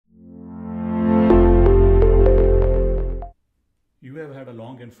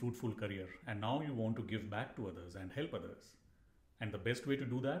long and fruitful career, and now you want to give back to others and help others. And the best way to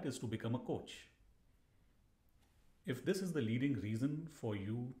do that is to become a coach. If this is the leading reason for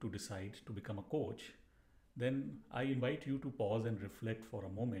you to decide to become a coach, then I invite you to pause and reflect for a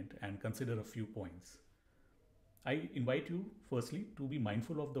moment and consider a few points. I invite you, firstly, to be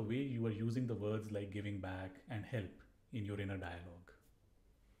mindful of the way you are using the words like giving back and help in your inner dialogue.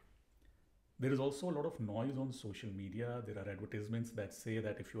 There is also a lot of noise on social media. There are advertisements that say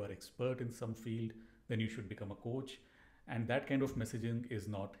that if you are expert in some field, then you should become a coach. And that kind of messaging is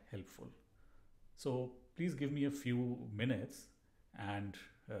not helpful. So please give me a few minutes and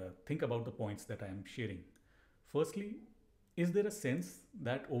think about the points that I am sharing. Firstly, is there a sense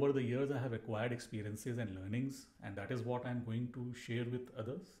that over the years I have acquired experiences and learnings, and that is what I'm going to share with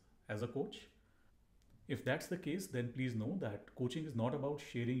others as a coach? If that's the case, then please know that coaching is not about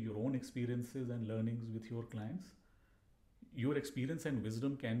sharing your own experiences and learnings with your clients. Your experience and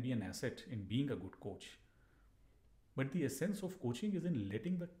wisdom can be an asset in being a good coach. But the essence of coaching is in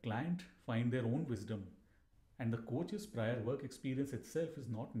letting the client find their own wisdom, and the coach's prior work experience itself is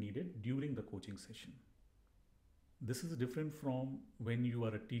not needed during the coaching session. This is different from when you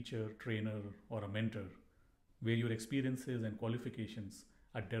are a teacher, trainer, or a mentor, where your experiences and qualifications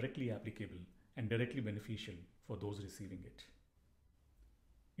are directly applicable and directly beneficial for those receiving it.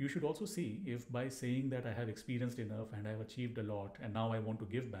 You should also see if by saying that I have experienced enough and I have achieved a lot and now I want to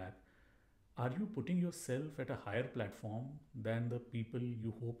give back, are you putting yourself at a higher platform than the people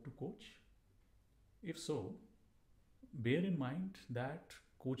you hope to coach? If so, bear in mind that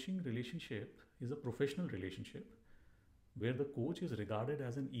coaching relationship is a professional relationship where the coach is regarded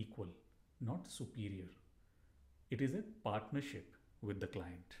as an equal, not superior. It is a partnership with the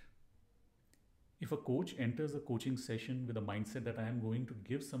client. If a coach enters a coaching session with a mindset that I am going to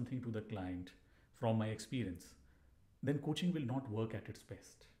give something to the client from my experience, then coaching will not work at its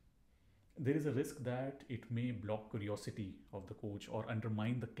best. There is a risk that it may block curiosity of the coach or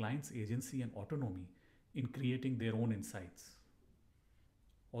undermine the client's agency and autonomy in creating their own insights.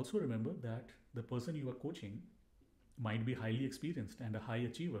 Also remember that the person you are coaching might be highly experienced and a high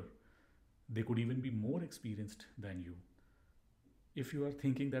achiever. They could even be more experienced than you. If you are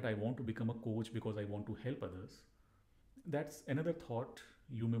thinking that I want to become a coach because I want to help others, that's another thought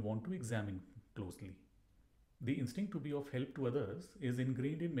you may want to examine closely. The instinct to be of help to others is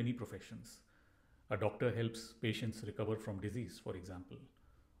ingrained in many professions. A doctor helps patients recover from disease, for example.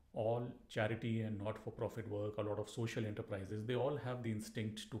 All charity and not for profit work, a lot of social enterprises, they all have the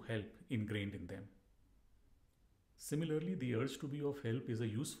instinct to help ingrained in them. Similarly, the urge to be of help is a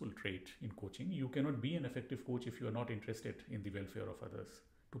useful trait in coaching. You cannot be an effective coach if you are not interested in the welfare of others,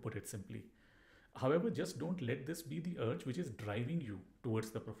 to put it simply. However, just don't let this be the urge which is driving you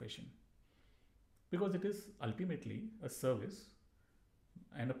towards the profession, because it is ultimately a service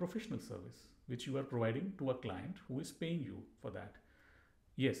and a professional service which you are providing to a client who is paying you for that.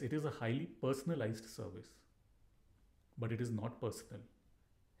 Yes, it is a highly personalized service, but it is not personal.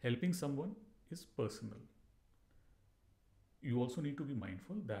 Helping someone is personal. You also need to be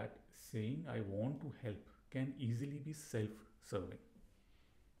mindful that saying I want to help can easily be self-serving.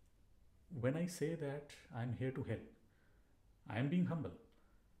 When I say that I'm here to help, I am being humble,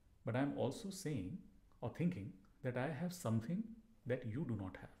 but I'm also saying or thinking that I have something that you do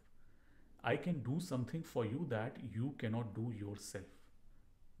not have. I can do something for you that you cannot do yourself.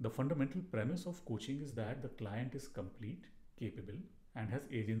 The fundamental premise of coaching is that the client is complete, capable, and has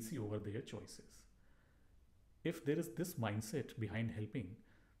agency over their choices. If there is this mindset behind helping,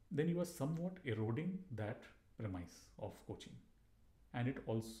 then you are somewhat eroding that premise of coaching. And it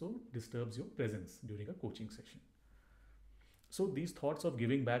also disturbs your presence during a coaching session. So these thoughts of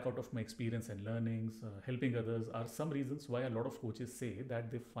giving back out of my experience and learnings, helping others, are some reasons why a lot of coaches say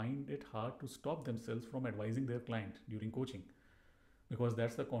that they find it hard to stop themselves from advising their client during coaching, because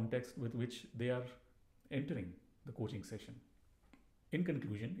that's the context with which they are entering the coaching session. In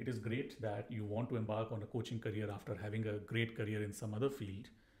conclusion, it is great that you want to embark on a coaching career after having a great career in some other field,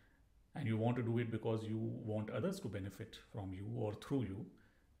 and you want to do it because you want others to benefit from you or through you.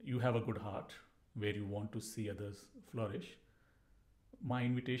 You have a good heart where you want to see others flourish. My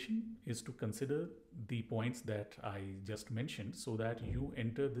invitation is to consider the points that I just mentioned so that you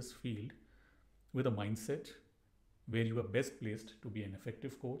enter this field with a mindset where you are best placed to be an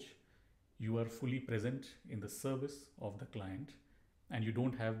effective coach. You are fully present in the service of the client, and you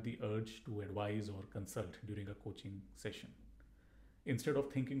don't have the urge to advise or consult during a coaching session. Instead of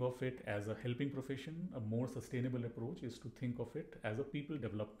thinking of it as a helping profession, a more sustainable approach is to think of it as a people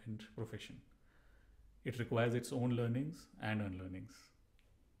development profession. It requires its own learnings and unlearnings.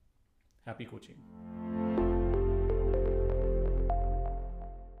 Happy coaching.